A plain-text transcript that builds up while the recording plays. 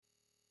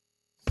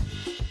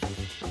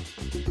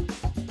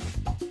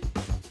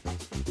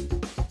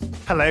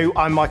Hello,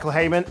 I'm Michael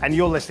Heyman, and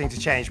you're listening to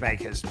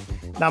Changemakers.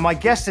 Now, my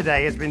guest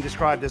today has been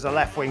described as a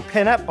left-wing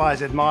pin-up by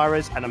his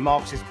admirers and a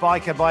Marxist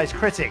biker by his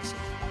critics.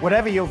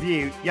 Whatever your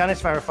view,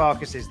 Yanis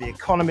Varoufakis is the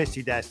economist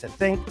who dares to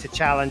think, to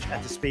challenge,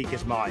 and to speak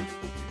his mind.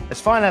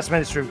 As finance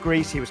minister of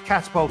Greece, he was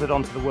catapulted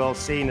onto the world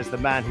scene as the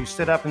man who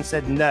stood up and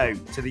said no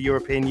to the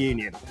European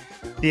Union.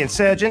 The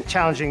insurgent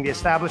challenging the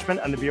establishment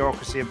and the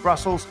bureaucracy of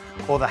Brussels,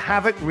 or the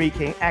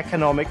havoc-wreaking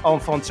economic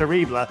enfant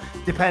terrible,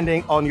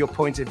 depending on your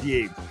point of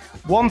view.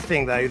 One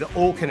thing, though, that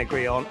all can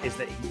agree on is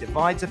that he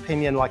divides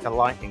opinion like a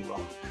lightning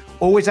rod.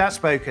 Always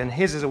outspoken,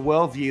 his is a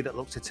worldview that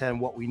looks to turn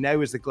what we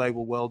know as the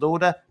global world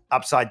order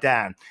upside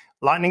down.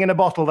 Lightning in a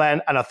bottle,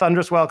 then, and a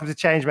thunderous welcome to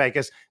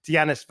Changemakers to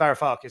Yanis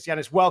Varoufakis.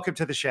 Yanis, welcome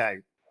to the show.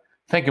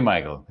 Thank you,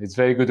 Michael. It's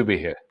very good to be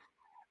here.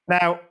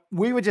 Now,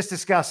 we were just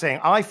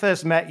discussing, I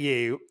first met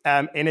you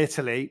in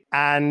Italy,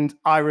 and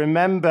I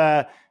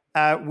remember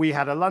we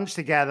had a lunch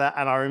together,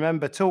 and I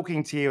remember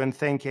talking to you and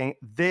thinking,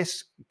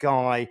 this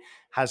guy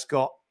has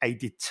got a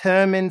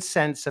determined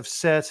sense of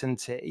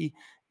certainty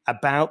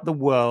about the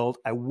world,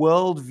 a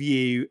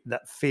worldview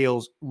that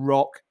feels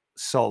rock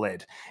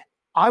solid.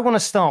 I want to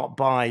start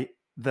by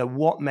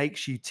what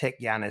makes you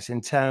tick, Yanis, in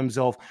terms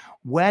of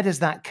where does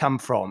that come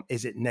from?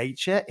 Is it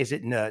nature? Is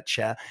it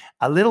nurture?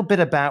 A little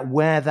bit about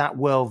where that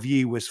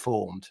worldview was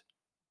formed.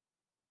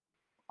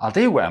 I'll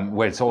tell you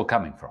where it's all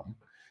coming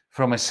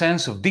from a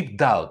sense of deep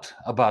doubt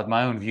about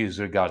my own views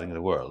regarding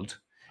the world,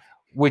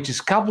 which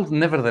is coupled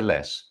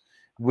nevertheless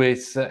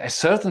with a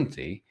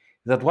certainty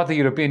that what the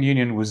European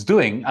Union was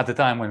doing at the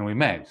time when we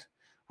met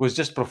was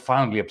just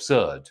profoundly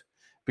absurd.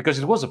 Because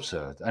it was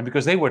absurd, and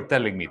because they were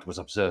telling me it was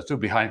absurd too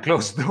behind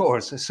closed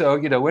doors. So,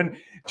 when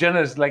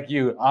journalists like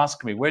you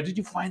ask me, where did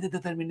you find the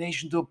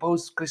determination to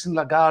oppose Christine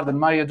Lagarde and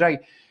Mario Draghi?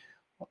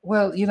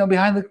 Well,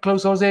 behind the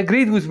closed doors, they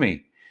agreed with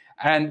me.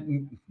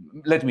 And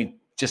let me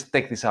just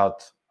take this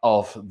out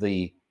of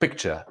the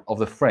picture, of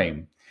the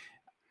frame.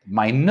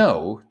 My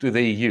no to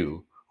the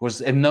EU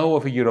was a no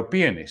of a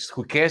Europeanist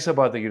who cares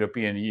about the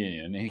European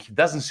Union, and he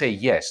doesn't say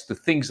yes to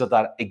things that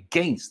are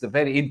against the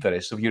very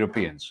interests of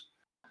Europeans.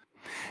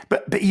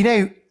 But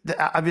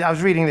I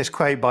was reading this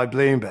quote by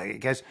Bloomberg. It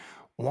goes,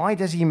 why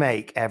does he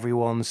make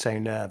everyone so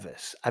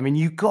nervous? I mean,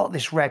 you've got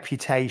this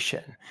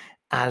reputation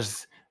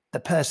as the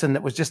person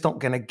that was just not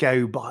going to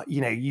go by,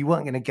 you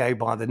weren't going to go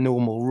by the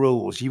normal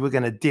rules. You were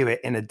going to do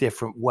it in a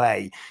different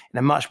way, in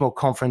a much more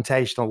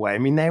confrontational way. I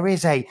mean, there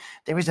is a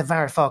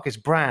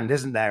Varoufakis brand,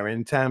 isn't there,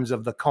 in terms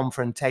of the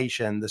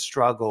confrontation, the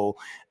struggle.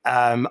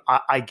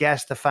 I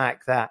guess the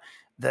fact that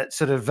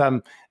sort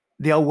of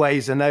the old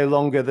ways are no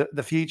longer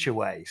the future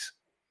ways.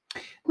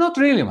 Not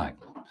really,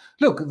 Michael.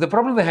 Look, the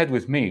problem they had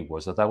with me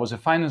was that I was a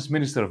finance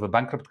minister of a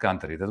bankrupt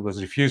country that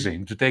was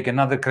refusing to take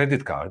another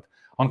credit card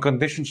on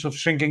conditions of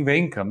shrinking the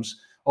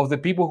incomes of the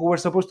people who were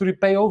supposed to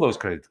repay all those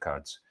credit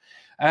cards.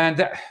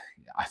 And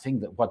I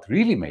think that what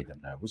really made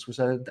them nervous was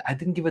that I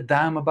didn't give a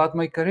damn about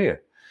my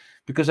career,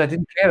 because I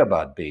didn't care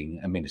about being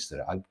a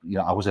minister.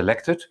 I was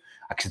elected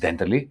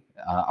accidentally.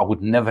 I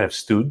would never have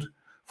stood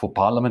for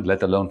parliament,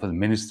 let alone for the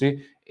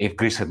ministry, if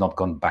Greece had not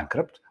gone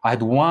bankrupt. I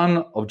had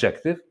one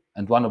objective,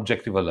 and one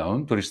objective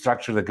alone, to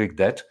restructure the Greek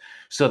debt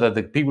so that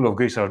the people of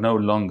Greece are no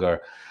longer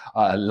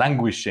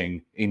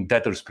languishing in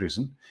debtor's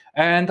prison.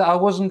 And I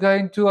wasn't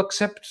going to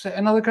accept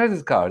another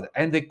credit card.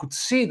 And they could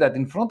see that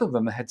in front of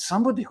them they had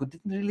somebody who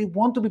didn't really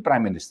want to be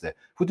prime minister,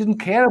 who didn't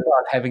care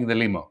about having the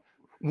limo.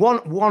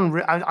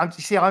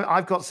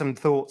 I've got some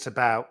thoughts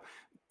about,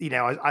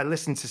 I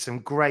listened to some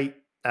great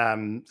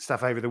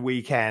stuff over the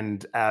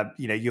weekend,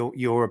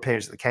 your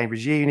appearance at the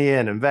Cambridge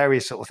Union and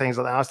various sort of things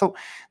like that. I thought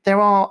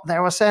there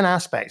are certain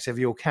aspects of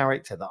your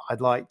character that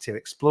I'd like to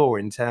explore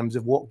in terms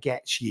of what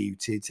gets you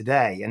to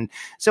today. And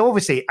so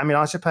obviously,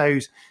 I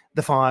suppose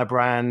the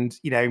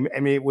firebrand,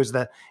 it was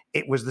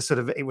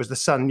the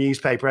Sun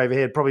newspaper over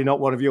here, probably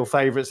not one of your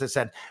favorites, that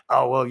said,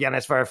 oh, well,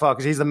 Yanis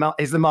Varoufakis,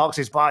 he's the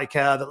Marxist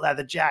biker, the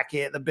leather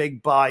jacket, the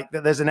big bike,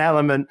 that there's an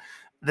element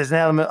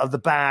of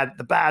the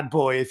bad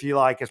boy, if you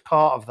like, as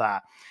part of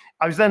that.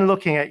 I was then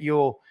looking at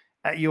your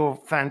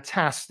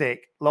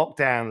fantastic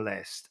lockdown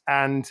list,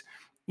 and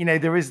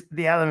there is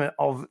the element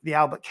of the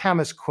Albert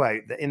Camus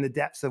quote that in the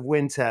depths of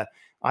winter,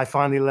 I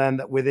finally learned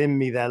that within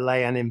me there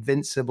lay an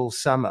invincible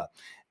summer.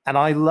 And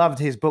I loved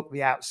his book,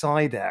 The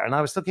Outsider. And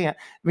I was looking at,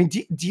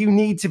 do you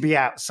need to be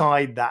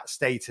outside that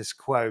status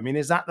quo?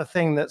 Is that the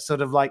thing that's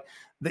sort of like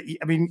that?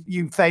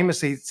 You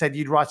famously said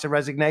you'd write a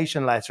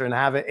resignation letter and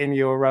have it in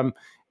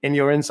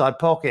your inside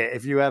pocket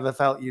if you ever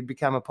felt you'd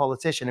become a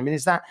politician.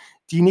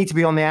 Do you need to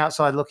be on the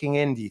outside looking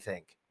in, do you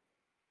think?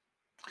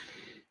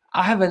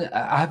 I have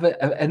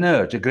an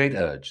urge, a great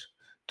urge,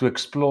 to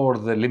explore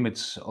the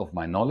limits of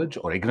my knowledge,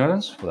 or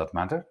ignorance for that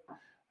matter.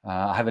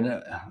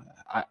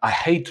 I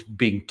hate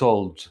being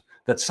told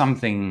that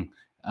something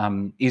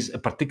is a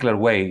particular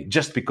way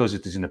just because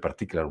it is in a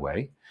particular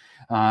way.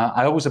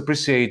 I always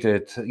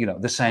appreciated,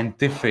 the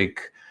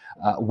scientific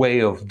way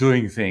of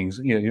doing things.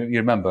 You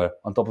remember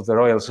on top of the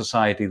Royal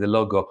Society, the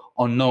logo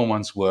on no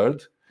one's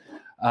word,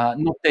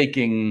 not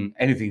taking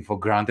anything for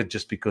granted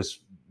just because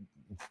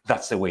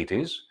that's the way it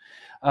is.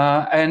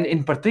 and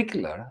in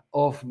particular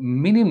of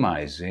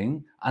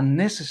minimizing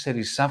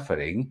unnecessary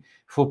suffering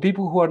for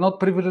people who are not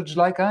privileged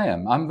like I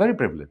am. I'm very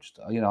privileged.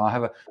 I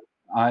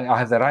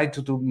have the right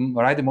to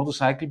ride a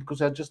motorcycle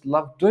because I just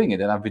love doing it,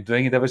 and I've been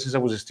doing it ever since I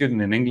was a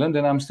student in England,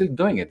 and I'm still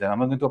doing it, and I'm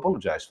not going to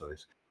apologize for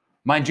this.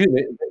 Mind you,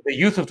 the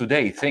youth of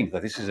today think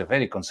that this is a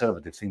very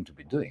conservative thing to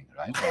be doing,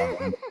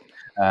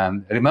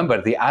 right?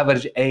 Remember, the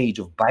average age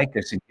of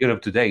bikers in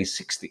Europe today is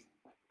 60.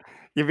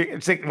 I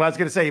was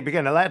going to say you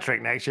begin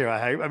electric next year, I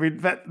hope. I mean,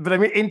 but I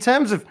mean, in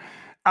terms of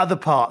other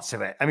parts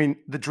of it, I mean,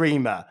 The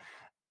Dreamer,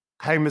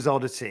 Homer's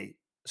Odyssey,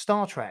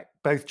 Star Trek,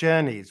 both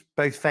journeys,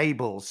 both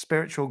fables,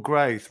 spiritual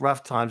growth,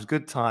 rough times,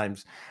 good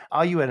times.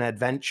 Are you an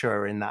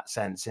adventurer in that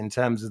sense, in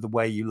terms of the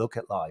way you look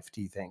at life,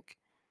 do you think?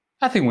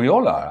 I think we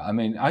all are. I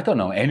mean, I don't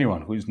know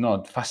anyone who is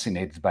not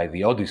fascinated by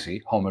the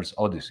Odyssey, Homer's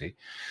Odyssey.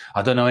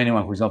 I don't know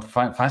anyone who is not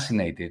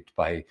fascinated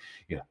by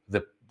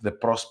the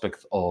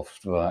prospect of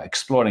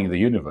exploring the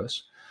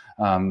universe.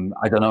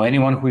 I don't know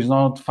anyone who is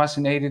not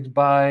fascinated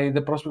by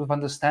the prospect of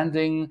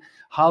understanding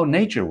how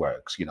nature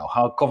works,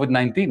 how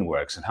COVID-19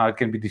 works and how it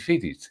can be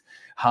defeated,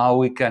 how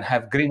we can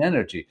have green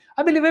energy.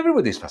 I believe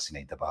everybody is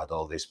fascinated about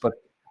all this, but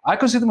I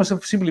consider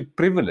myself simply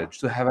privileged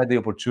to have had the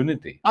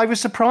opportunity. I was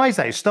surprised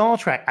though, Star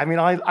Trek. I mean,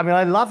 I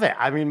love it.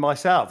 I mean,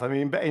 myself. I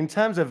mean, but in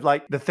terms of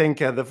like the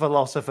thinker, the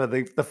philosopher,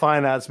 the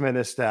finance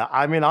minister,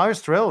 I mean, I was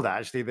thrilled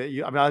actually that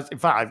you. I mean, in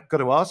fact, I've got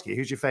to ask you,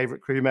 who's your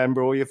favorite crew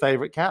member or your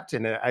favorite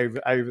captain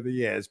over the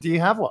years? Do you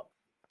have one?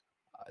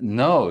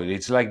 No,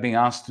 it's like being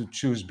asked to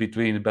choose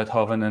between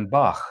Beethoven and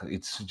Bach.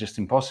 It's just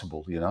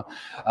impossible, For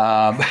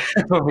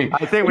me,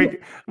 I think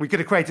we could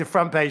have created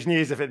front page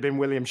news if it had been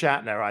William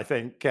Shatner. I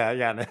think,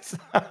 Yanis.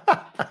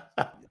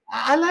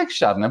 I like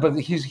Shatner, but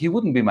he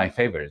wouldn't be my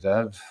favorite.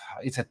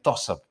 It's a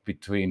toss-up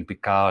between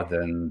Picard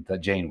and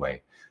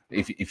Janeway,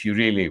 if you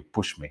really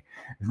push me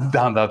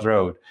down that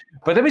road.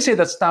 But let me say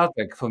that Star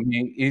Trek for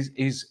me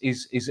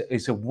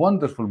is a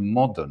wonderful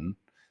modern,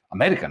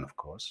 American, of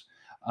course,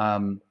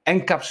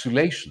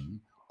 encapsulation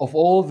of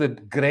all the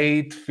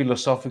great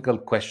philosophical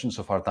questions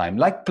of our time.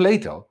 Like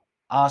Plato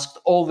asked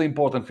all the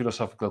important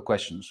philosophical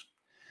questions,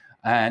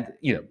 and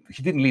he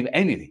didn't leave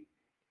anything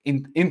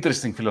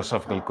interesting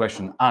philosophical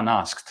question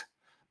unasked,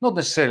 not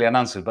necessarily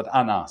unanswered, but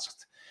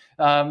unasked.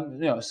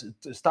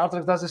 Star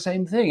Trek does the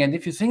same thing, and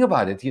if you think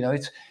about it,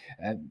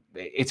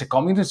 it's a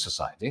communist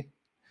society,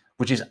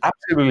 which is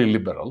absolutely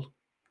liberal.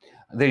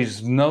 There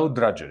is no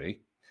drudgery.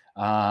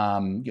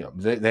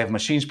 They have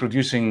machines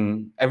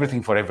producing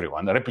everything for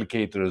everyone,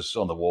 replicators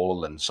on the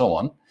wall and so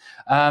on.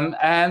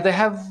 And they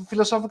have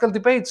philosophical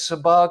debates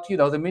about,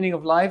 the meaning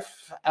of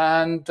life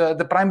and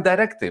the prime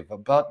directive,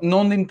 about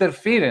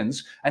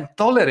non-interference and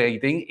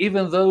tolerating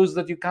even those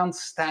that you can't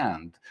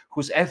stand,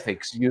 whose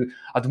ethics you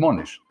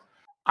admonish.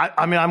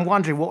 I mean, I'm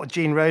wondering what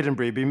Gene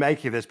Roddenberry would be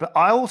making of this, but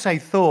I also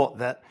thought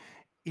that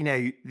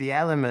the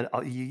element,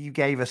 you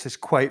gave us this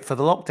quote for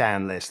the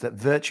lockdown list, that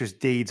virtuous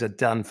deeds are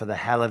done for the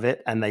hell of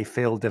it and they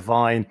feel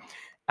divine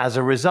as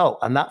a result.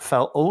 And that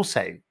felt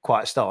also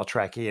quite Star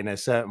Trek-y in a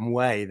certain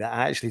way, that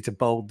actually to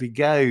boldly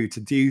go, to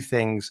do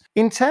things.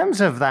 In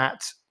terms of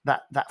that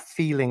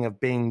feeling of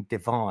being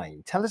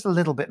divine, tell us a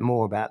little bit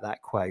more about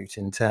that quote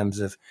in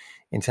terms of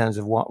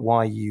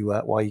why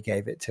you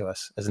gave it to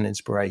us as an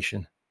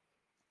inspiration.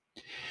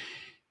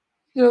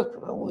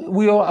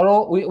 We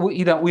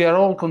are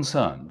all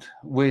concerned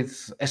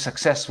with a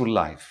successful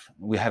life.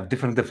 We have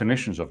different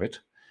definitions of it.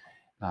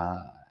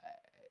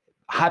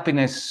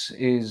 Happiness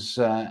is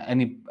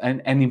an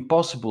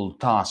impossible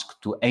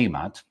task to aim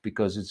at,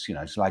 because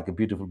it's like a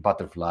beautiful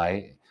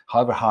butterfly.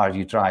 However hard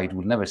you try, it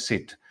will never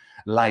sit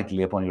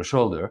lightly upon your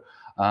shoulder.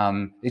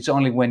 It's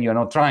only when you're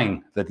not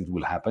trying that it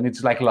will happen.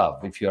 It's like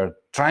love. If you're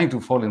trying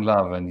to fall in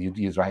love and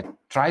you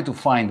try to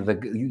find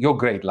your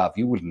great love,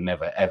 you will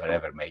never, ever,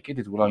 ever make it.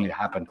 It will only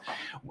happen,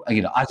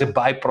 as a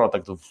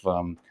byproduct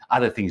of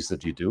other things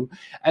that you do.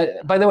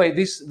 By the way,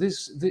 this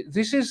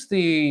is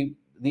the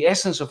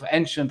essence of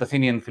ancient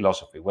Athenian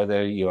philosophy.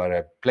 Whether you are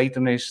a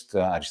Platonist,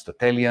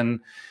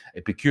 Aristotelian,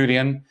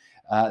 Epicurean,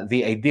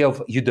 the idea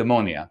of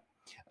eudaimonia.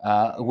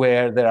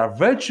 Where there are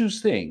virtuous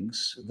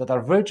things that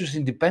are virtuous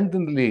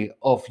independently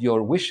of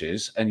your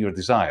wishes and your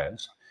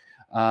desires.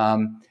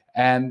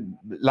 And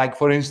like,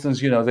 for instance,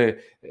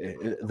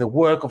 the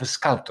work of a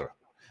sculptor.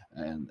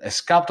 A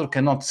sculptor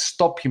cannot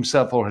stop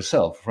himself or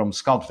herself from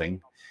sculpting,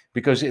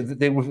 because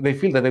they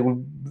feel that they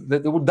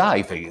will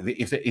die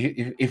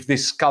if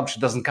this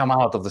sculpture doesn't come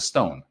out of the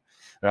stone,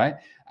 right?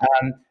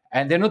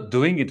 And they're not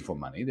doing it for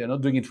money. They're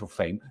not doing it for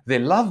fame. They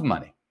love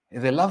money.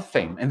 They love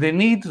fame, and they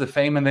need the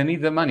fame and they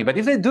need the money. But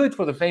if they do it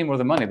for the fame or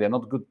the money, they're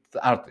not good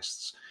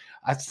artists.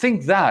 I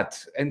think that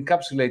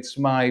encapsulates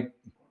my,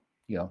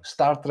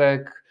 Star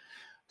Trek,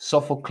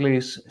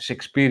 Sophocles,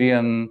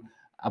 Shakespearean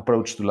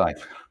approach to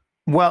life.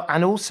 Well,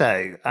 and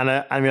also,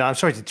 I'm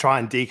sorry to try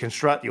and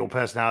deconstruct your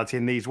personality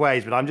in these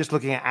ways, but I'm just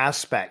looking at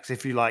aspects,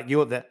 if you like,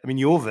 your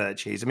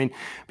virtues.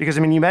 Because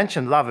you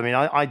mentioned love.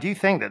 I do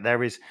think that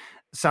there is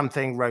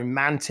something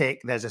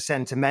romantic. There's a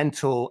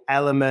sentimental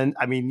element.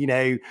 I mean, you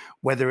know,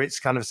 whether it's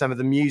kind of some of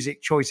the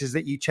music choices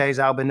that you chose,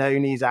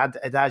 Albinoni's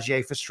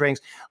Adagio for strings.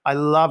 I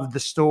love the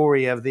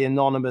story of the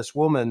anonymous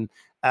woman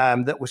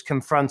that was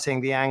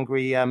confronting the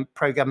angry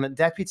pro-government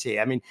deputy.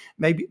 I mean,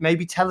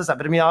 maybe tell us that.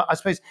 But I mean, I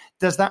suppose,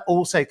 does that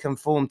also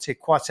conform to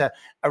quite a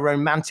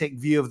romantic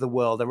view of the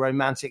world, a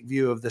romantic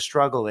view of the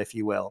struggle, if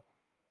you will?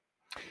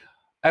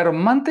 A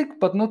romantic,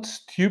 but not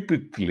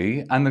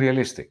stupidly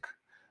unrealistic.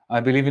 I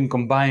believe in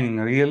combining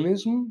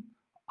realism,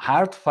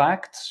 hard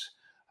facts,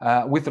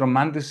 with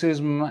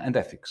romanticism and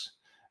ethics.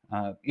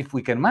 If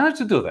we can manage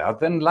to do that,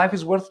 then life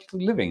is worth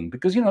living,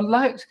 because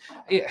life.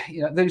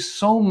 There is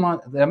so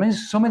much. There are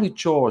so many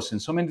chores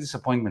and so many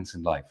disappointments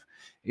in life.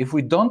 If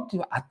we don't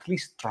at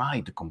least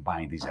try to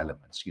combine these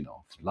elements,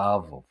 of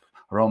love, of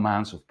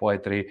romance, of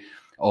poetry,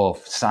 of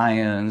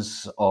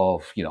science,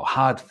 of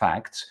hard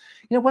facts,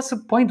 what's the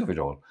point of it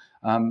all?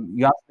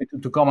 You asked me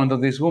to comment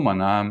on this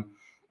woman.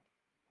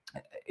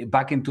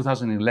 Back in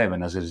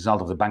 2011, as a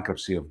result of the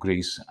bankruptcy of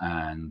Greece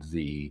and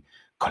the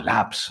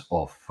collapse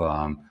of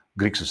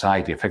Greek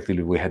society,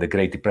 effectively we had a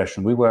Great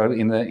Depression. We were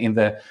in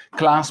the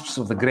clasps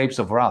of the grapes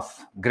of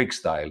wrath, Greek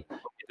style. In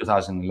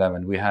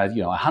 2011, we had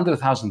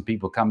 100,000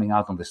 people coming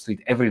out on the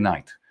street every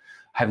night,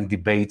 having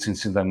debates in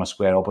Syntagma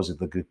Square opposite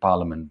the Greek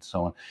Parliament, and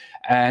so on.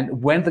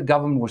 And when the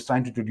government was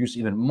trying to introduce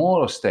even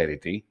more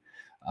austerity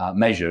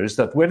measures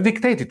that were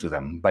dictated to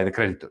them by the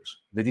creditors,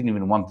 they didn't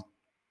even want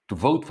to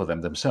vote for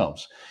them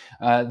themselves.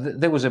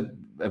 There was a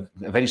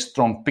very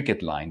strong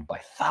picket line by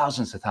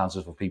thousands and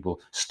thousands of people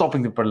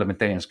stopping the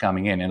parliamentarians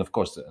coming in. And of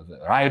course, the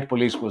riot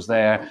police was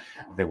there.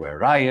 There were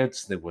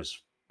riots. There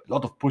was a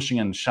lot of pushing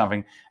and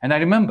shoving. And I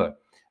remember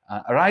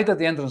right at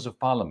the entrance of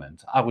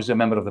Parliament, I was a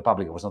member of the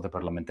public. I was not a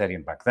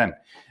parliamentarian back then.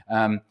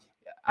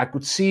 I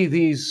could see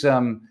these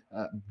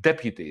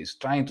deputies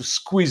trying to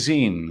squeeze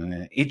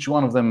in, each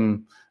one of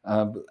them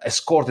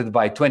escorted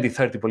by 20,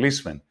 30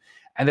 policemen.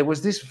 And there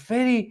was this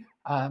very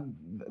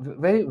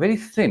very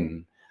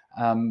thin,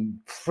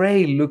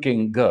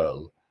 frail-looking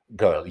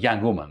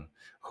young woman,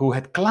 who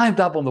had climbed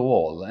up on the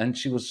wall, and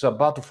she was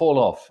about to fall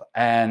off.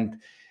 And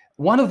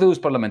one of those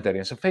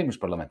parliamentarians, a famous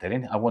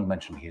parliamentarian, I won't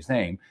mention his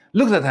name,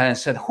 looked at her and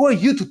said, "Who are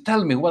you to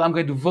tell me what I'm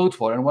going to vote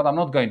for and what I'm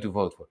not going to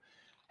vote for?"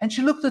 And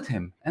she looked at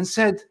him and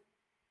said,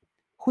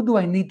 "Who do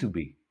I need to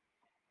be?"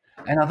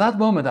 And at that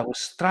moment, I was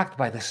struck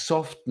by the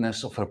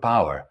softness of her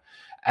power.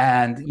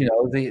 And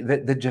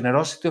the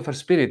generosity of her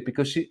spirit,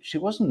 because she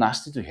wasn't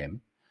nasty to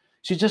him.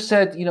 She just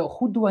said,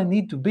 who do I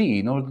need to be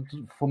in order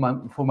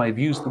for my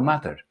views to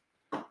matter?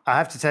 I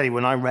have to tell you,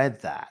 when I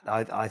read that,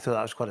 I thought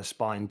that was quite a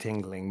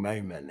spine-tingling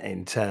moment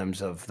in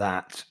terms of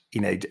that,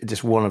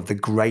 just one of the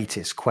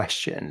greatest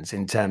questions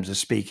in terms of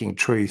speaking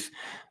truth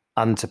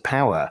unto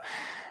power.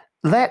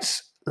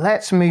 Let's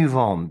move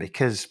on,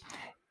 because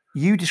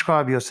you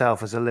describe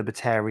yourself as a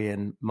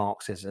libertarian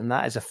Marxist, and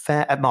that is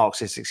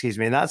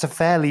and that's a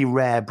fairly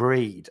rare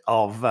breed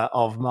of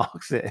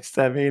Marxist.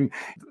 I mean,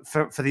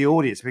 for the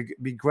audience, it'd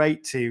be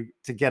great to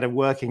get a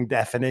working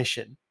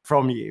definition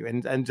from you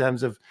in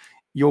terms of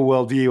your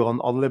worldview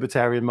on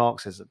libertarian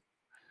Marxism.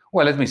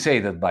 Well, let me say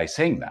that by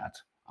saying that,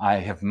 I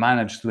have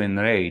managed to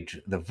enrage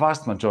the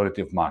vast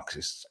majority of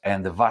Marxists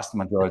and the vast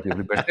majority of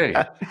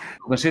libertarians,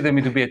 who consider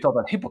me to be a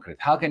total hypocrite.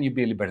 How can you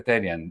be a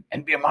libertarian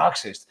and be a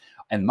Marxist?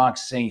 And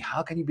Marx saying,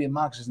 how can you be a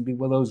Marxist and be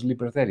one of those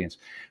libertarians?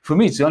 For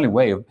me, it's the only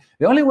way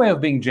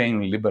of being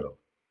genuinely liberal,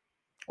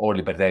 or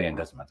libertarian,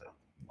 doesn't matter,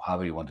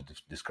 however you want to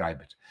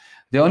describe it.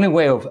 The only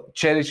way of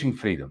cherishing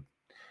freedom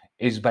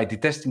is by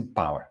detesting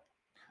power,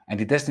 and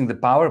detesting the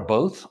power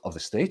both of the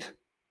state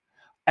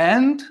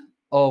and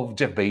of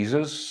Jeff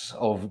Bezos,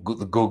 of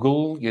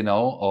Google,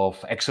 of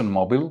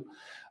ExxonMobil,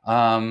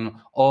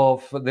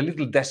 of the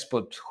little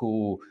despot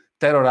who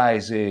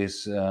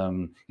terrorizes,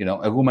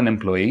 a woman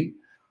employee.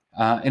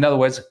 In other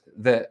words,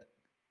 the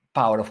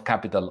power of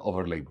capital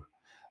over labor.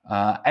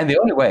 And the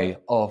only way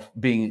of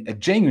being a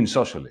genuine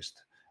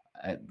socialist,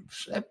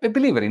 a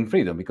believer in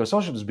freedom, because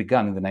socialism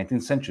began in the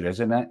 19th century as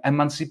an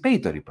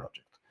emancipatory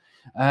project,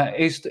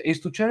 is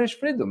to cherish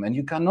freedom. And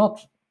you cannot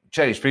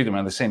cherish freedom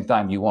and at the same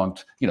time you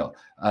want,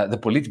 the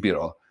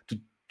Politburo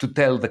to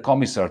tell the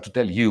commissar to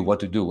tell you what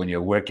to do when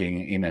you're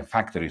working in a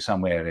factory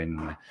somewhere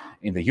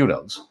in the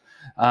Urals.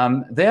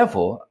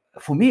 Therefore,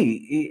 for me,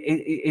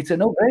 it's a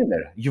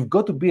no-brainer. You've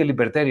got to be a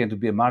libertarian to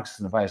be a Marxist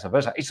and vice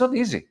versa. It's not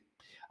easy.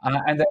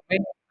 And there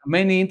are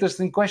many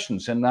interesting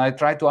questions, and I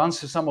try to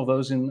answer some of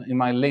those in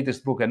my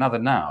latest book, Another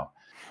Now.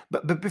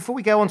 But before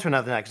we go on to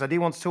Another Now, because I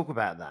do want to talk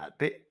about that,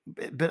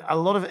 but a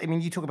lot of it, I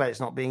mean, you talk about it's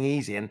not being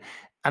easy, and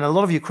a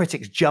lot of your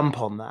critics jump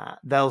on that.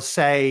 They'll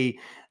say,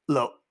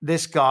 look,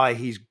 this guy,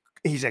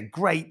 he's a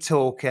great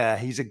talker,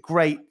 he's a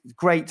great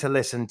to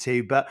listen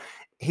to, but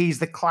he's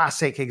the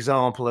classic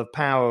example of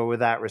power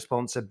without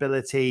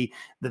responsibility,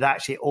 that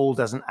actually it all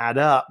doesn't add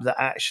up, that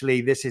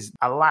actually this is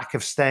a lack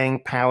of staying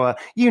power.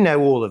 You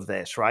know all of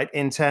this, right?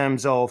 In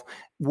terms of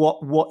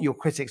what your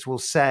critics will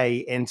say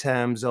in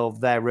terms of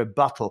their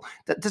rebuttal.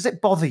 Does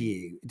it bother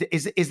you?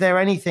 Is there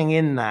anything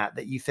in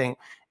that you think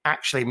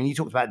actually, I mean, you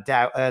talked about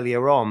doubt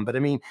earlier on, but I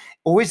mean,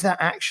 or is that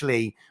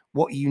actually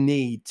what you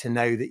need to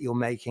know that you're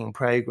making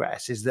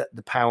progress, is that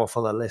the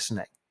powerful are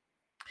listening?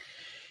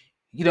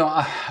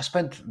 I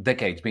spent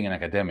decades being an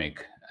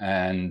academic,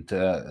 and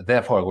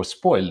therefore I was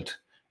spoiled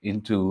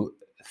into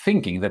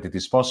thinking that it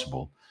is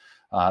possible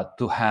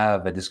to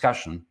have a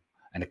discussion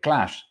and a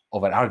clash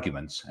over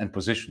arguments and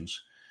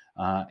positions.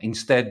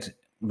 Instead,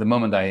 the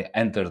moment I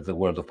entered the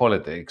world of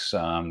politics,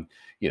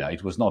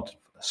 it was not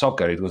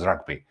soccer, it was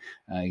rugby.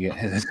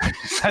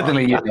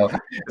 Suddenly, it was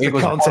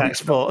a contact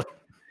sport.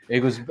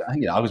 It was,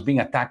 I was being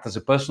attacked as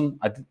a person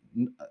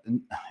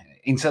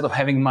instead of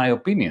having my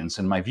opinions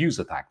and my views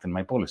attacked and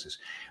my policies.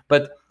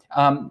 But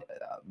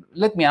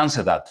let me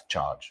answer that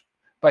charge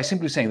by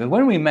simply saying that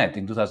when we met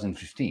in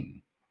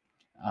 2015,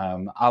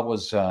 I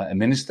was a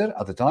minister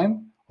at the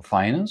time of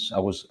finance. I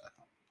was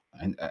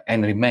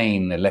and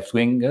remain a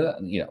left-winger.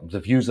 The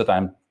views that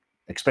I'm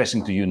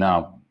expressing to you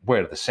now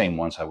were the same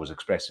ones I was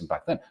expressing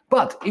back then.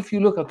 But if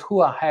you look at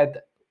who I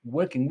had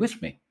working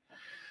with me,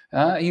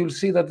 you'll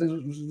see that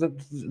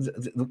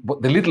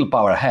the little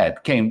power I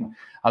had came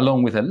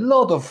along with a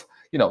lot of,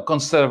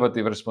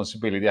 conservative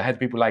responsibility. I had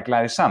people like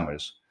Larry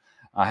Summers.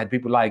 I had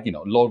people like,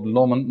 Lord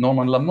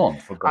Norman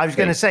Lamont. I was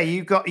going to say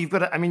you've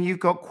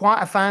got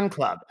quite a fan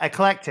club,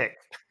 eclectic.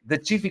 The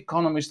chief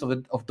economist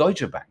of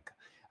Deutsche Bank.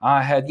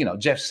 I had,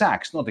 Jeff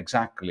Sachs, not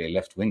exactly a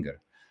left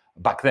winger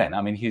back then.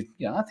 I mean,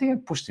 I think I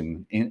pushed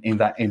him in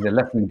the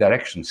left wing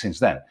direction since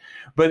then.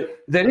 But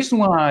the reason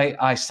why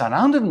I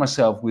surrounded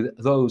myself with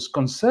those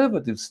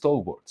conservative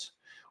stalwarts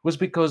was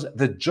because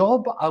the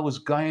job I was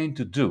going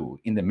to do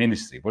in the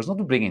ministry was not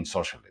to bring in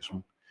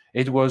socialism.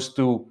 It was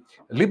to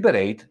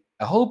liberate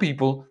a whole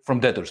people from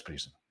debtor's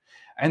prison.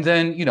 And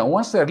then,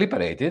 once they're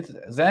liberated,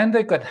 then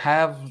they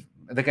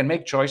can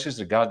make choices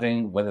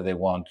regarding whether they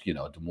want,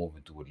 to move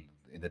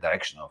in the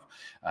direction of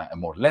a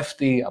more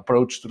lefty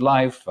approach to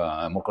life,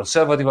 a more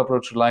conservative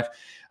approach to life.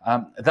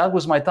 That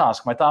was my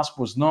task. My task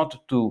was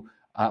not to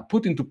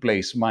put into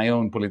place my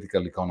own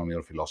political economy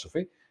or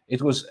philosophy.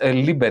 It was a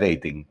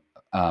liberating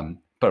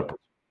purpose.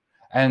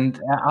 And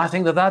I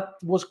think that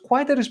was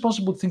quite a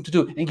responsible thing to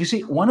do. And you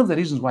see, one of the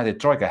reasons why the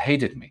Troika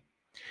hated me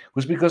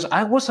was because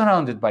I was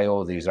surrounded by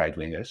all these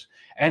right-wingers,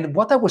 and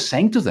what I was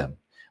saying to them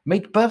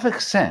made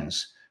perfect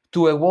sense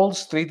to a Wall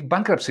Street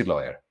bankruptcy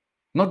lawyer,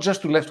 not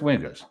just to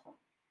left-wingers.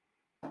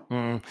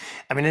 I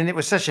mean, and it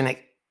was such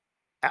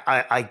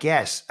I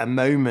guess, a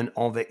moment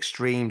of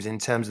extremes in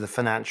terms of the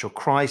financial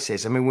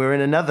crisis. I mean, we're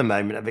in another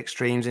moment of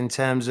extremes in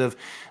terms of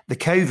the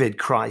COVID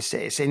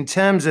crisis, in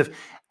terms of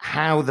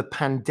how the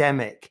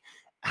pandemic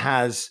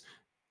has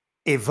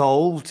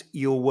evolved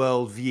your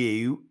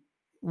worldview.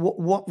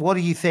 What are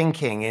you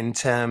thinking in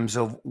terms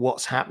of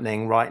what's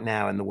happening right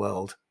now in the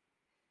world?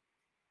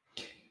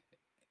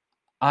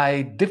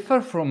 I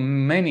differ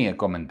from many a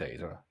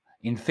commentator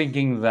in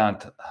thinking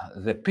that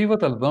the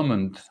pivotal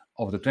moment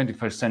of the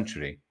 21st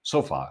century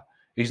so far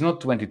is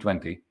not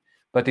 2020,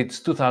 but it's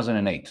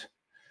 2008.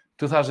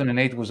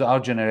 2008 was our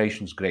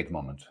generation's great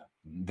moment,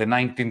 the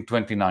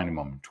 1929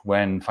 moment,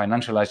 when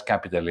financialized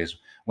capitalism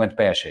went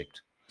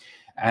pear-shaped.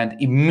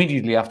 And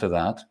immediately after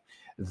that,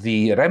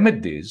 the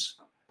remedies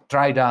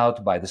tried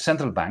out by the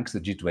central banks, the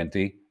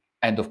G20,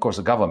 and of course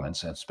the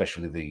governments,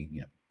 especially the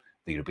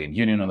European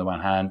Union on the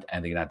one hand,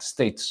 and the United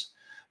States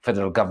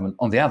federal government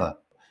on the other.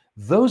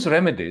 Those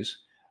remedies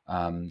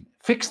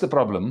fixed the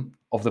problem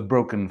of the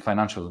broken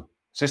financial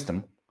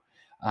system,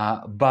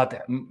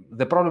 but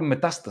the problem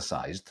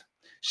metastasized,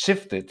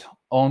 shifted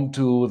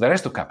onto the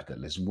rest of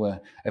capitalism,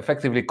 where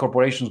effectively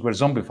corporations were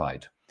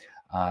zombified.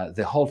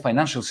 The whole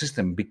financial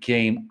system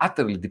became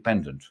utterly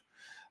dependent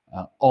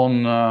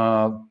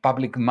on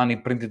public money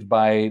printed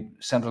by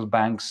central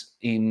banks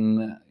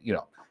in,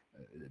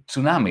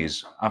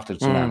 tsunamis after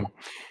tsunami.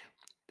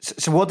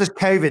 So what does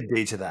COVID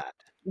do to that?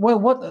 Well,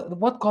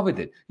 what COVID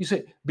did? You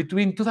say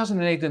between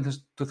 2008 and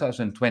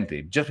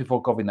 2020, just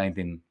before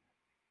COVID-19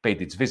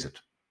 paid its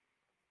visit,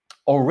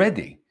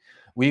 already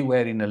we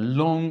were in a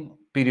long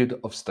period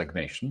of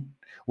stagnation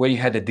where you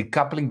had a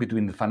decoupling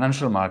between the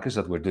financial markets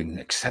that were doing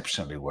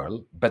exceptionally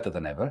well, better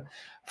than ever,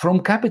 from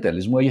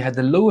capitalism, where you had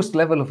the lowest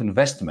level of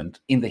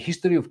investment in the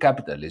history of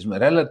capitalism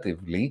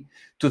relatively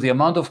to the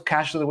amount of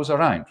cash that was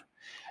around.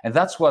 And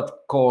that's what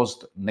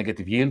caused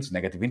negative yields,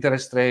 negative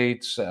interest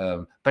rates,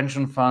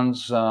 pension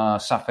funds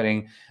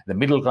suffering, the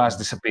middle class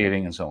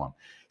disappearing, and so on.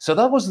 So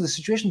that was the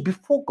situation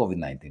before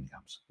COVID-19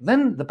 comes.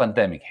 Then the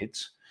pandemic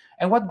hits.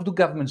 And what do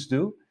governments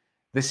do?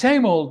 The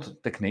same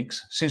old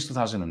techniques since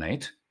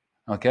 2008,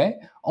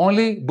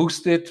 only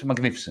boosted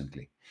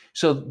magnificently.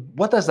 So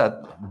what does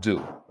that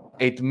do?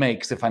 It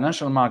makes the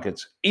financial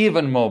markets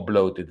even more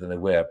bloated than they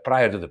were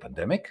prior to the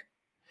pandemic,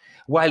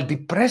 while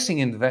depressing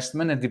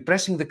investment and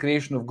depressing the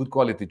creation of good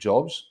quality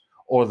jobs,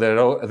 or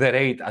the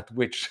rate at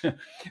which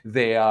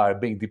they are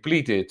being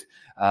depleted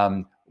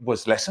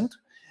was lessened.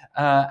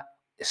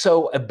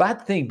 So a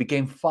bad thing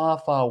became far,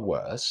 far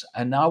worse.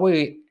 And now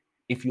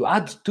if you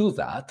add to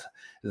that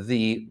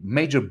the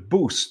major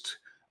boost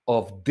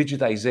of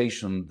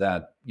digitization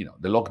that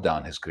the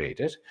lockdown has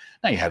created.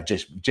 Now you have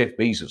Jeff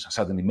Bezos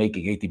suddenly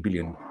making $80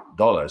 billion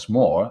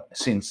more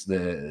since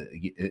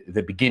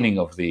the beginning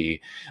of the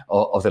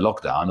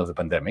lockdown, of the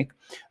pandemic,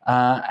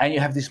 and you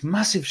have this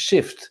massive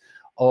shift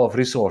of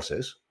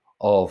resources,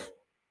 of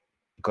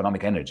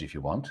economic energy, if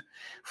you want,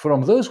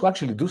 from those who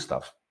actually do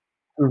stuff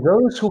to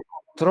those who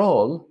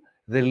control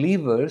the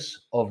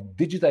levers of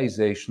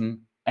digitization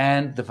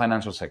and the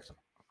financial sector.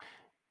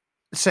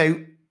 So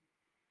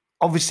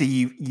obviously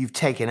you've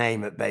taken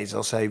aim at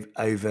Bezos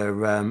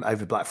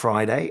over Black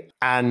Friday,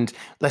 and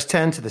let's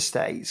turn to the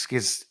States,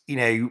 because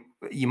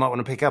you might want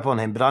to pick up on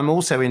him. But I'm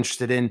also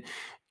interested in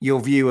your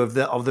view of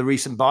the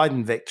recent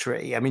Biden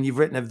victory. I mean, you've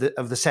written of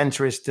the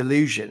centrist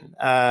delusion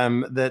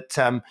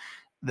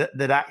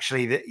that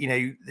actually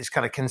this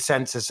kind of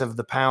consensus of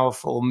the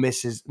powerful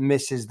misses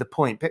the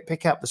point.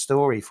 Pick up the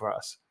story for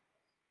us.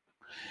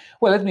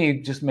 Well, let me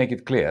just make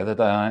it clear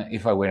that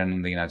if I were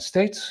in the United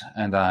States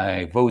and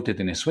I voted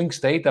in a swing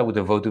state, I would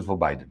have voted for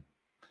Biden.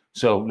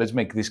 So let's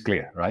make this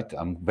clear, right?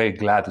 I'm very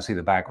glad to see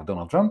the back of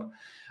Donald Trump.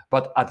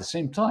 But at the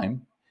same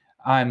time,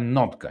 I'm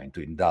not going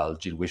to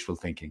indulge in wishful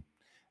thinking.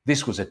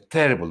 This was a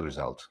terrible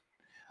result.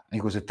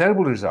 It was a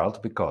terrible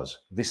result because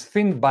this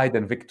thin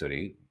Biden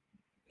victory,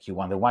 he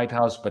won the White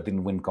House but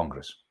didn't win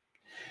Congress.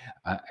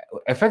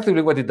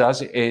 Effectively, what it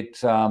does,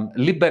 it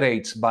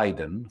liberates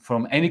Biden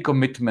from any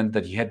commitment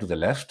that he had to the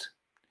left.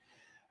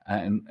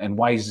 And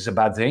why is this a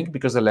bad thing?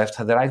 Because the left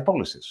had the right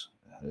policies.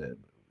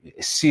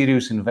 A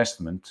serious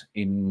investment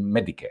in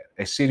Medicare,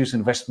 a serious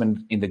investment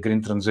in the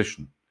green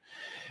transition,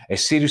 a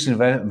serious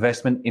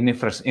investment in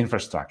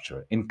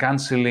infrastructure, in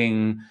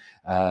cancelling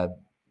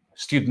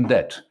student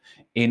debt,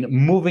 in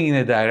moving in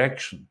a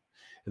direction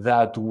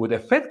that would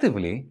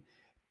effectively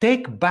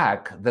take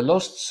back the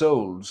lost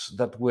souls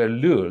that were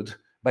lured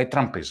by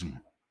Trumpism.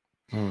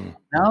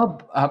 Now,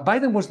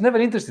 Biden was never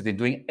interested in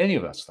doing any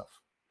of that stuff.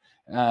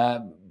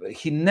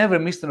 He never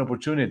missed an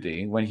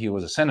opportunity when he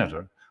was a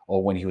senator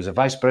or when he was a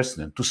vice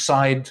president to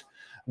side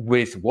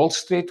with Wall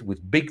Street,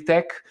 with big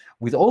tech,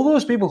 with all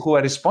those people who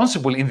are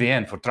responsible in the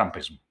end for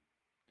Trumpism.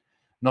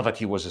 Not that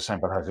he was a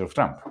sympathizer of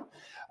Trump,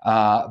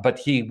 but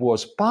he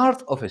was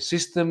part of a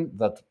system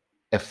that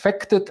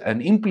affected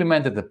and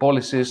implemented the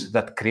policies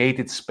that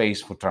created space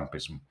for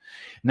Trumpism.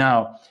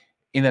 Now,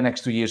 in the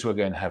next 2 years, we're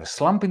going to have a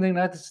slump in the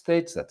United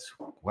States. That's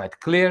quite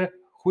clear.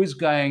 Who is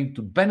going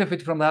to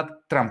benefit from that?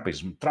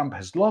 Trumpism. Trump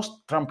has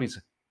lost.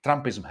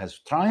 Trumpism has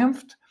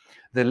triumphed.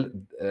 The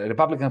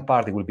Republican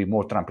Party will be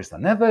more Trumpist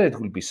than ever. It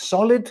will be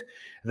solid.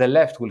 The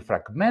left will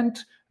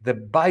fragment. The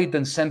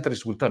Biden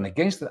centrists will turn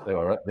against it.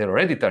 They're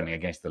already turning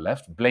against the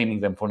left,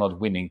 blaming them for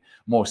not winning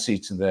more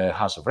seats in the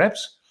House of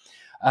Reps.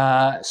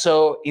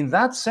 So in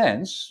that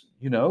sense,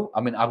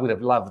 I would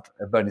have loved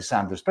a Bernie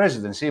Sanders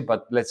presidency,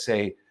 but let's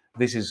say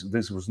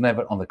this was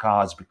never on the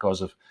cards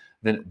because of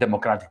the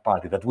Democratic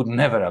Party that would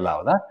never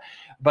allow that.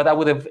 But I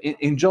would have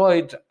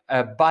enjoyed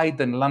a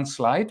Biden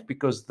landslide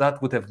because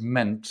that would have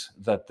meant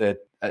that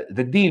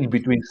the deal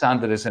between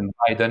Sanders and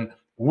Biden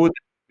would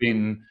have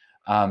been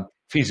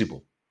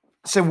feasible.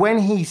 So when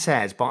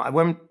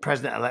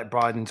President-elect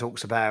Biden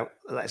talks about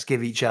let's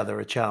give each other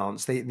a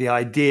chance, the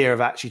idea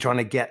of actually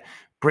trying to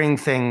bring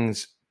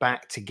things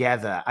back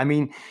together. I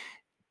mean,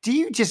 do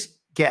you just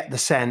get the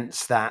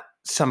sense that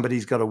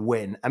somebody's got to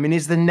win? I mean,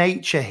 is the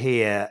nature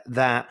here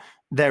that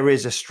there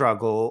is a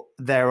struggle,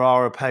 there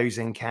are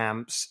opposing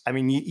camps? I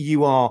mean,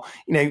 you are,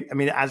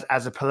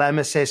 as a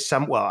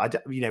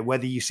polemicist,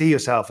 whether you see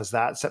yourself as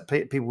that,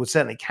 people would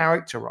certainly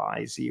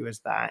characterize you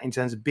as that in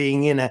terms of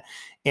being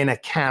in a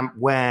camp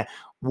where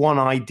one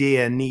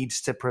idea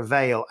needs to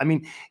prevail. I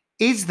mean,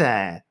 is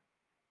there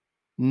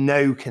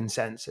no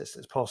consensus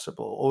that's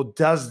possible, or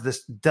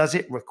does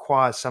it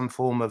require some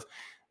form of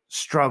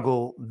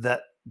struggle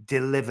that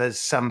delivers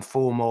some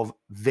form of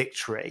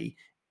victory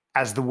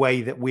as the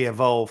way that we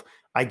evolve,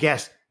 I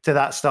guess, to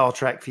that Star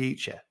Trek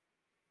future?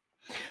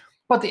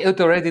 But it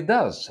already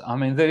does. I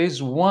mean, there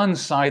is one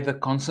side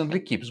that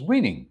constantly keeps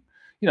winning.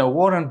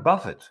 Warren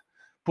Buffett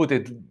put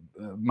it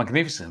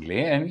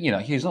magnificently, and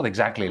he's not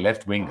exactly a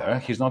left-winger.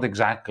 He's not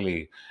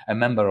exactly a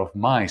member of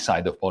my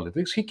side of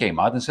politics. He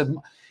came out and said,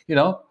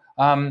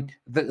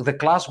 the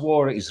class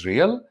war is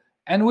real,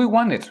 and we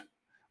won it.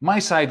 My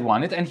side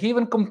won it, and he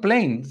even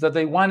complained that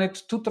they won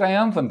it too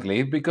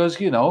triumphantly because,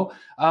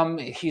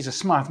 he's a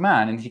smart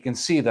man and he can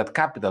see that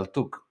capital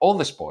took all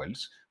the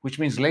spoils, which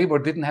means labor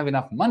didn't have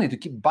enough money to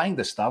keep buying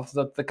the stuff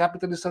that the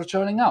capitalists are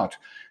churning out.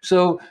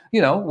 So,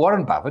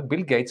 Warren Buffett,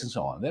 Bill Gates, and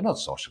so on, they're not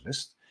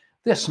socialists.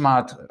 They're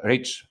smart,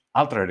 rich,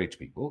 ultra-rich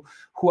people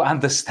who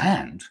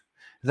understand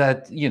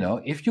that,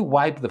 if you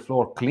wipe the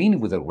floor clean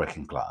with the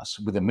working class,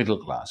 with the middle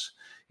class,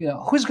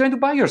 who's going to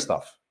buy your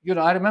stuff?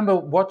 I remember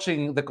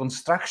watching the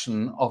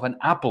construction of an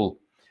Apple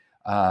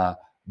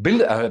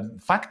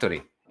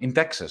factory in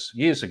Texas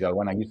years ago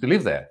when I used to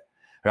live there,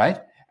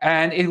 right?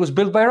 And it was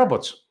built by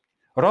robots.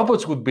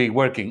 Robots would be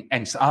working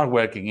and are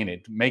working in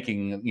it,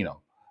 making,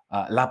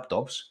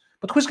 laptops.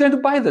 But who's going to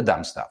buy the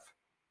damn stuff?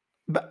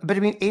 But I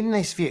mean, in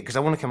this view, because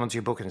I want to come on to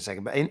your book in a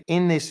second, but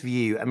in this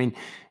view, I mean,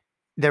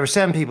 there are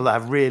certain people that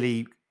have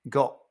really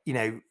got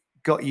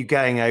you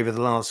going over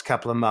the last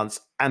couple of months,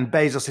 and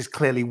Bezos is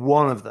clearly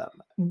one of them.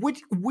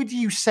 Would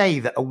you say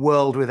that a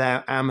world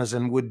without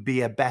Amazon would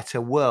be a better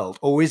world,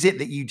 or is it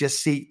that you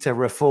just seek to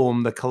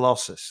reform the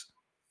Colossus?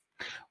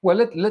 Well,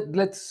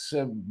 let's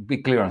be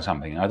clear on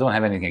something. I don't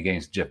have anything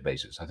against Jeff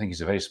Bezos. I think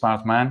he's a very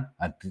smart man.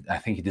 I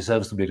think he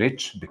deserves to be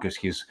rich because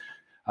he's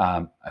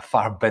a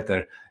far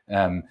better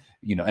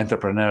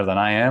entrepreneur than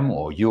I am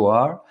or you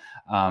are.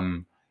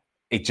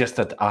 It's just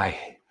that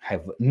I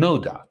have no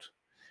doubt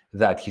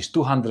that his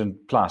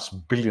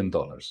 $200+ billion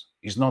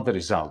is not the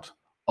result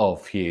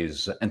of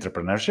his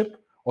entrepreneurship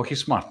or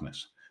his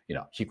smartness.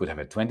 He could have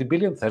a 20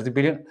 billion, 30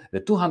 billion, the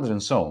 200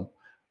 and so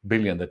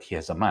billion that he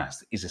has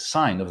amassed is a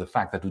sign of the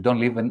fact that we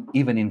don't live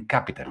even in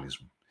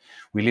capitalism.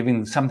 We live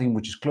in something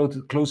which is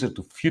closer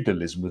to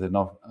feudalism with a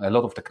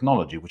lot of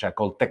technology, which I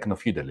call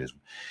techno-feudalism.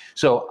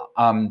 So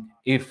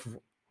if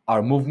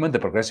our movement, the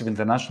Progressive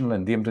International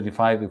and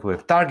DiEM25, if we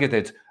have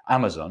targeted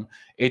Amazon,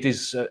 it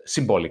is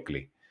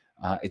symbolically.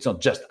 It's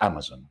not just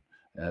Amazon.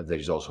 There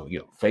is also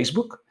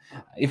Facebook.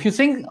 If you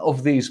think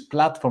of these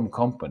platform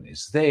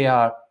companies, they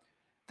are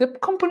the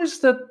companies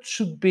that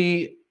should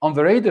be on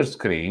the radar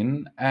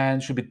screen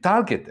and should be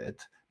targeted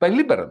by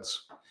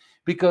liberals.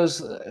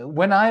 Because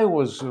when I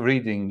was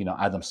reading,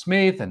 Adam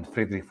Smith and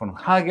Friedrich von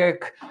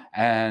Hayek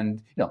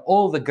and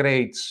all the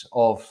greats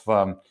of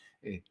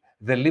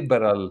the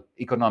liberal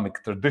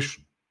economic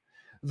tradition,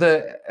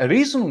 the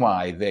reason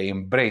why they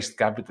embraced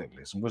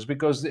capitalism was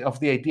because of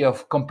the idea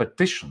of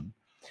competition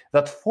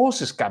that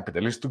forces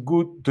capitalists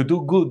to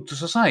do good to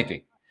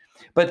society.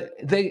 But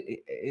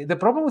the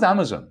problem with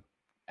Amazon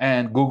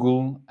and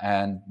Google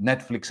and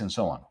Netflix and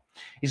so on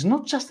is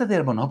not just that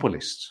they're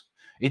monopolists.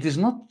 It is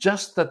not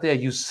just that they're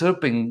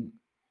usurping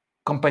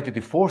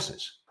competitive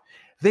forces.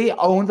 They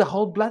own the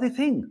whole bloody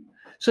thing.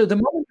 So the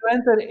moment you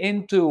enter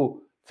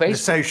into Facebook... The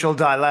social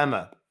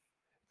dilemma.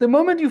 The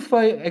moment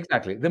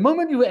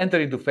you enter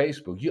into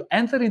Facebook, you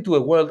enter into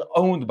a world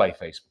owned by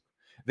Facebook.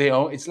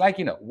 It's like,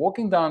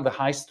 walking down the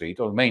high street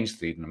or Main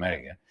Street in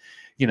America,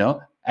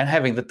 and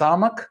having the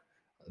tarmac,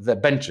 the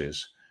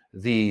benches,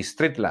 the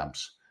street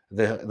lamps,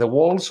 the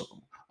walls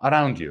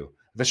around you,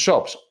 the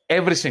shops,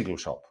 every single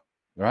shop,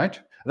 right?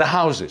 The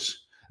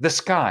houses, the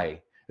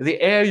sky,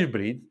 the air you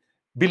breathe,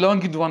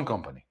 belonging to one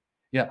company.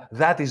 Yeah,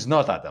 that is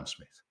not Adam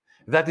Smith.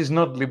 That is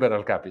not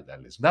liberal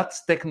capitalism.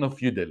 That's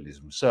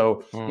techno-feudalism.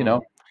 So,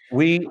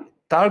 we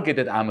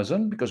targeted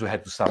Amazon because we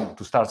had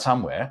to start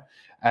somewhere.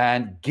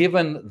 And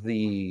given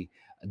the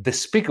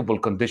despicable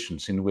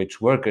conditions in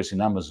which workers in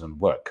Amazon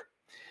work,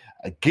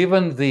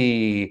 given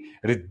the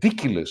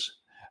ridiculous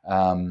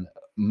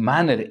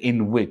manner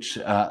in which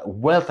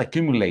wealth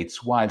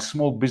accumulates while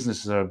small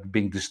businesses are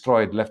being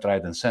destroyed left,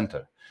 right, and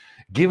center,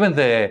 given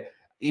the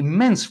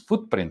immense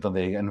footprint on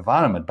the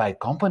environment by a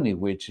company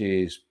which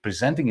is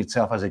presenting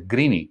itself as a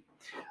greenie,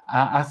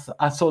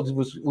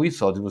 we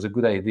thought it was a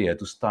good idea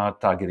to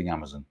start targeting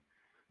Amazon.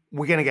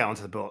 We're going to get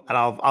onto the book, and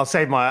I'll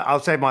save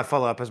my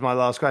follow-up as my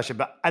last question.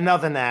 But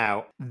Another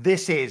Now,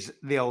 this is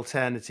The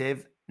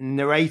Alternative,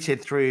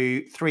 narrated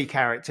through three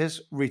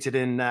characters rooted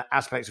in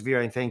aspects of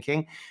your own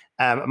thinking: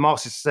 a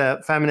Marxist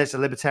feminist, a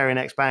libertarian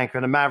ex-banker,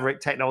 and a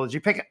maverick technology.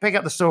 Pick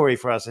up the story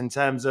for us in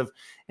terms of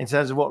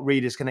what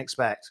readers can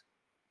expect.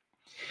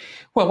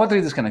 Well, what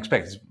readers can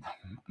expect is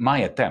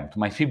my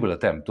feeble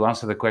attempt to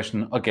answer the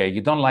question, okay,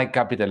 you don't like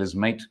capitalism,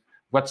 mate,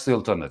 what's the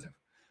alternative?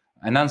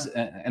 An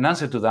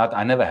answer to that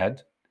I never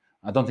had.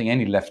 I don't think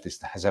any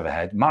leftist has ever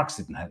had. Marx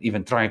didn't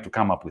even try to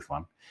come up with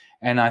one.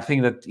 And I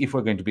think that if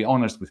we're going to be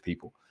honest with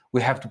people,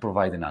 we have to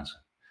provide an answer.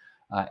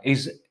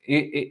 Is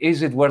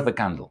it worth the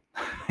candle?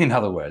 In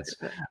other words,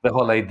 the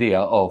whole idea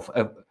of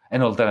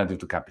an alternative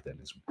to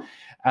capitalism.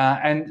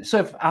 And so,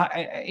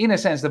 in a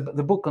sense, the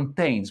book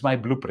contains my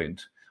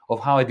blueprint of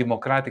how a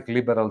democratic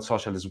liberal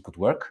socialism could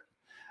work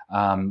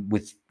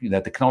with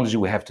the technology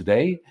we have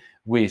today,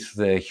 with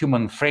the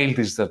human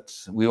frailties that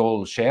we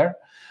all share.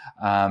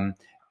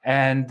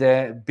 And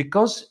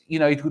because,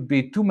 it would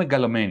be too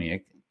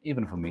megalomaniac,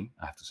 even for me,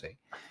 I have to say,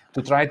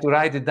 to try to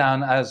write it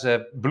down as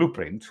a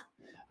blueprint,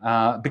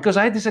 because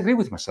I disagree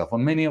with myself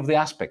on many of the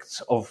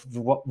aspects of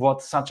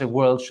what such a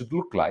world should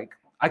look like.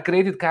 I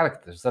created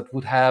characters that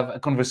would have a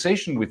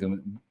conversation with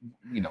them,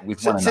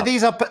 with one another. So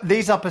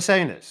these are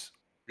personas.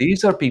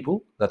 These are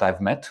people that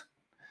I've met.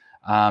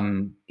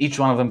 Each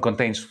one of them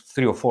contains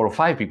 3 or 4 or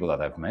 5 people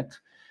that I've met.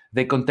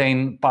 They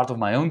contain part of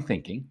my own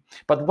thinking.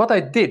 But what I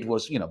did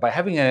was, by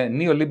having a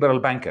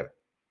neoliberal banker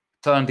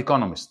turned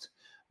economist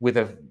with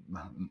a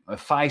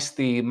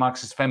feisty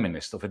Marxist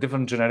feminist of a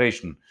different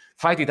generation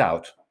fight it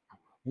out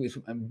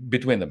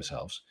between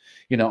themselves,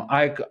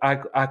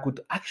 I could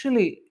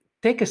actually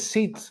take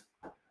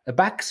a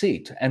back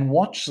seat and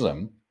watch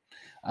them.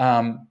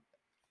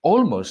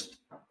 Almost,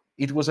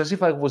 it was as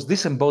if I was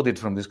disembodied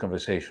from this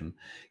conversation,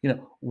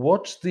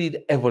 watch the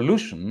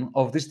evolution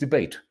of this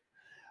debate.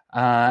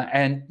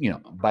 And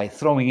by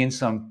throwing in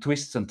some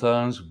twists and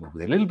turns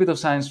with a little bit of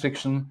science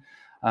fiction,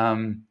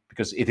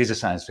 because it is a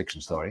science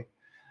fiction story,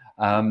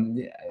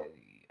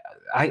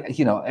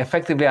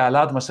 effectively I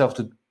allowed myself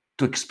to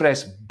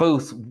express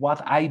both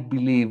what I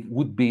believe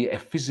would be a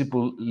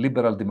feasible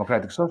liberal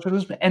democratic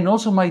socialism and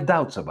also my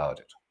doubts about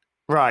it.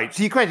 Right.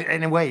 So you created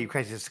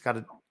this kind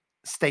of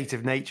state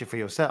of nature for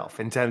yourself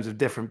in terms of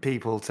different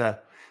people to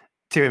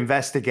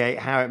investigate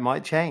how it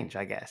might change,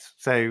 I guess.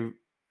 So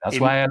that's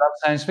why I love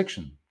science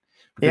fiction.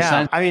 Because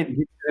science gives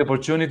you the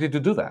opportunity to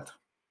do that.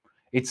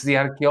 It's the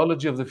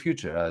archaeology of the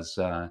future, as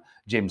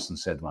Jameson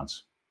said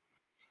once.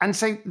 And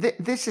so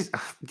this is,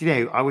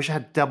 I wish I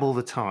had double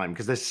the time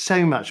because there's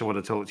so much I want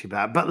to talk to you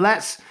about. But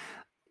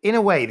in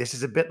a way, this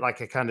is a bit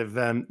like a kind of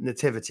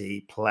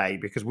nativity play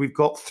because we've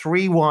got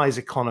three wise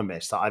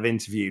economists that I've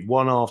interviewed,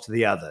 one after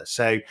the other.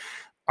 So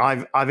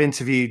I've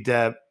interviewed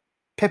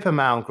Pippa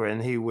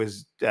Malmgren, who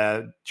was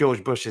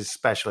George Bush's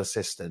special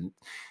assistant,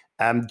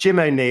 Jim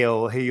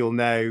O'Neill, who you'll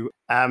know.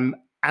 And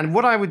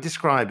what I would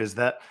describe is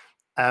that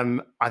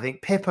I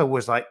think Pippa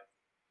was like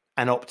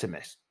an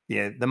optimist.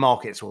 The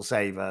markets will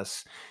save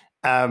us.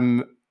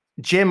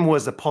 Jim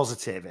was a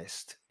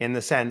positivist in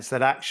the sense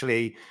that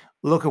actually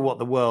look at what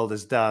the world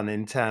has done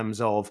in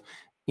terms of,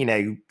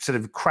 sort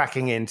of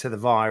cracking into the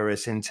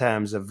virus in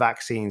terms of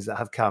vaccines that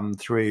have come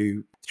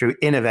through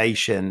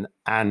innovation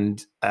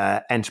and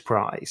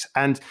enterprise.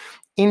 And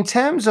in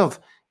terms of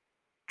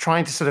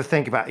trying to sort of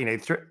think about,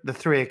 the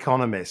three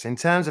economists, in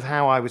terms of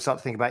how I would start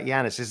to think about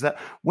Yanis, is that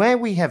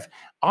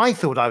I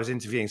thought I was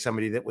interviewing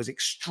somebody that was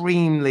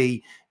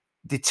extremely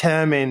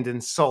determined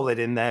and solid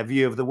in their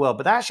view of the world.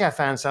 But actually I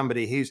found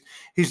somebody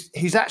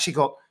who's actually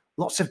got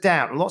lots of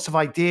doubt and lots of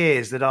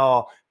ideas that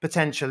are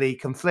potentially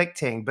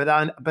conflicting, but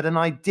an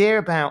idea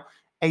about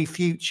a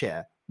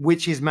future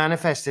which is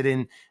manifested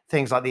in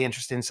things like the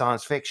interest in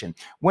science fiction.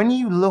 When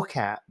you look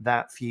at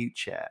that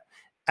future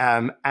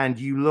and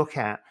you look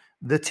at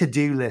the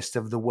to-do list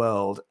of the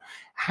world,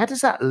 how does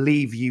that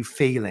leave you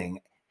feeling?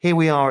 Here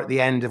we are at the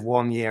end of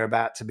one year,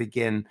 about to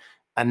begin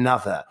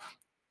another.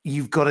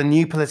 You've got a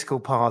new political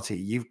party.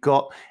 You've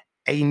got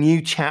a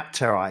new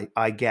chapter,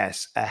 I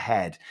guess,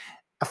 ahead.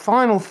 A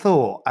final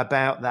thought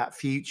about that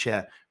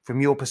future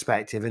from your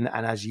perspective and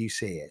as you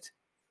see it.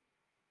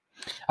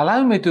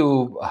 Allow me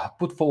to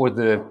put forward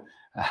the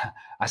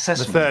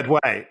assessment. The third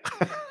way.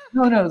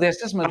 No, the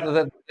assessment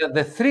that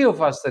the three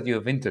of us that you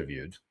have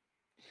interviewed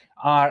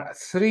are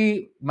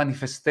three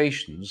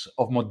manifestations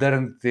of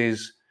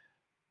modernity's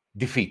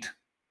defeat.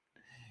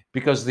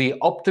 Because the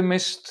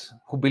optimist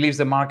who believes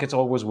the markets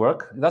always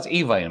work, that's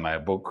Eva in my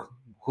book,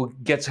 who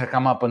gets her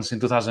comeuppance in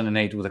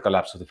 2008 with the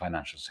collapse of the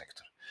financial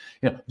sector.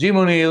 Jim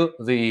O'Neill,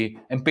 the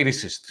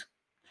empiricist,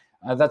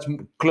 that's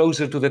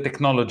closer to the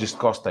technologist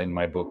Costa in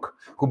my book,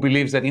 who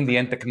believes that in the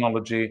end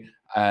technology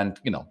and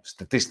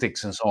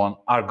statistics and so on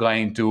are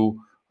going to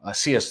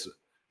see us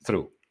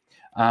through.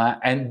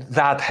 And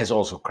that has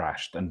also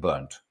crashed and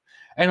burned.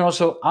 And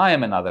also I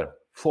am another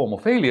form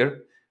of failure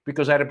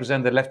because I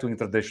represent the left-wing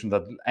tradition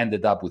that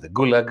ended up with the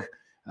Gulag,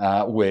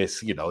 with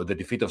the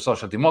defeat of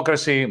social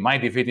democracy, my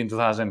defeat in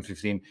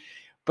 2015.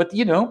 But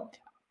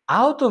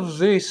out of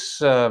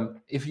this,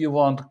 if you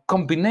want,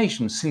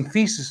 combination,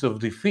 synthesis of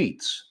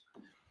defeats,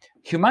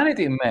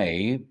 humanity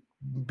may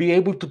be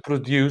able to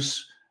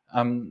produce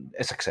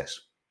a success.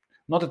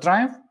 Not a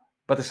triumph,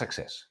 but a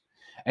success.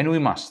 And we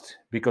must,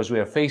 because we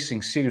are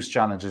facing serious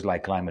challenges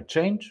like climate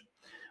change.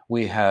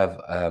 We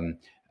have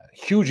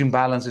huge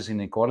imbalances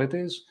in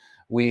inequalities.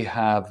 We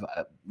have,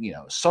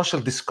 social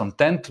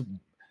discontent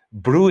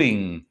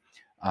brewing,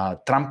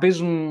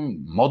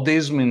 Trumpism,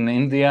 Modism in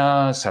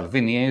India,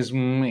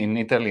 Salvinism in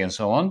Italy, and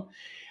so on.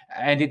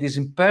 And it is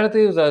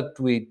imperative that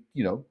we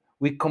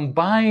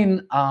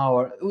combine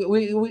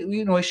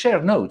we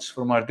share notes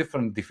from our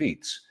different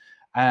defeats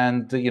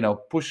and,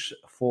 push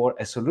for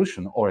a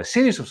solution or a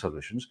series of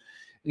solutions,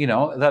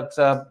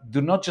 that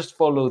do not just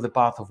follow the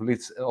path of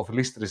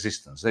least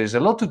resistance. There is a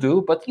lot to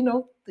do, but,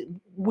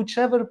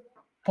 whichever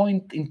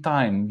point in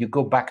time you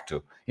go back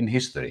to in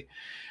history,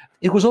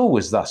 it was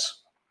always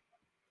thus.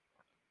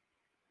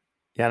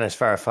 Yanis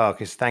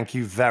Varoufakis, thank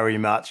you very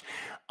much.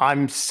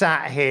 I'm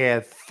sat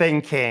here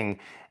thinking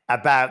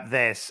about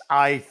this.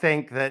 I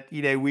think that,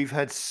 we've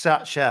heard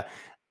such an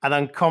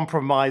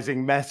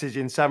uncompromising message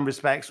in some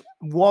respects,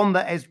 one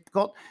that has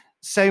got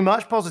so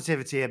much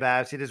positivity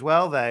about it as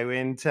well, though,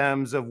 in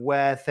terms of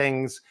where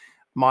things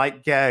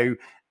might go.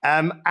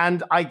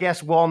 And I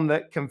guess one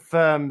that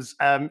confirms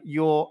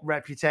your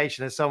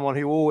reputation as someone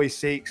who always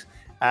seeks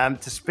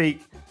to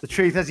speak the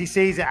truth as he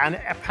sees it, and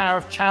a power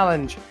of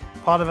challenge,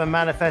 part of a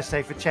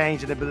manifesto for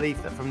change, and a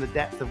belief that from the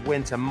depth of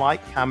winter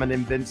might come an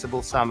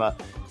invincible summer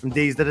from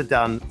deeds that are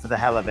done for the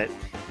hell of it.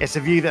 It's a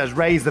view that has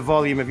raised the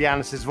volume of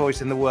Yanis's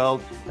voice in the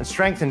world and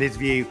strengthened his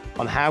view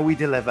on how we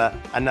deliver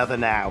another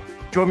now.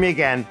 Join me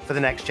again for the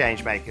next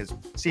Changemakers.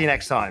 See you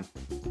next time.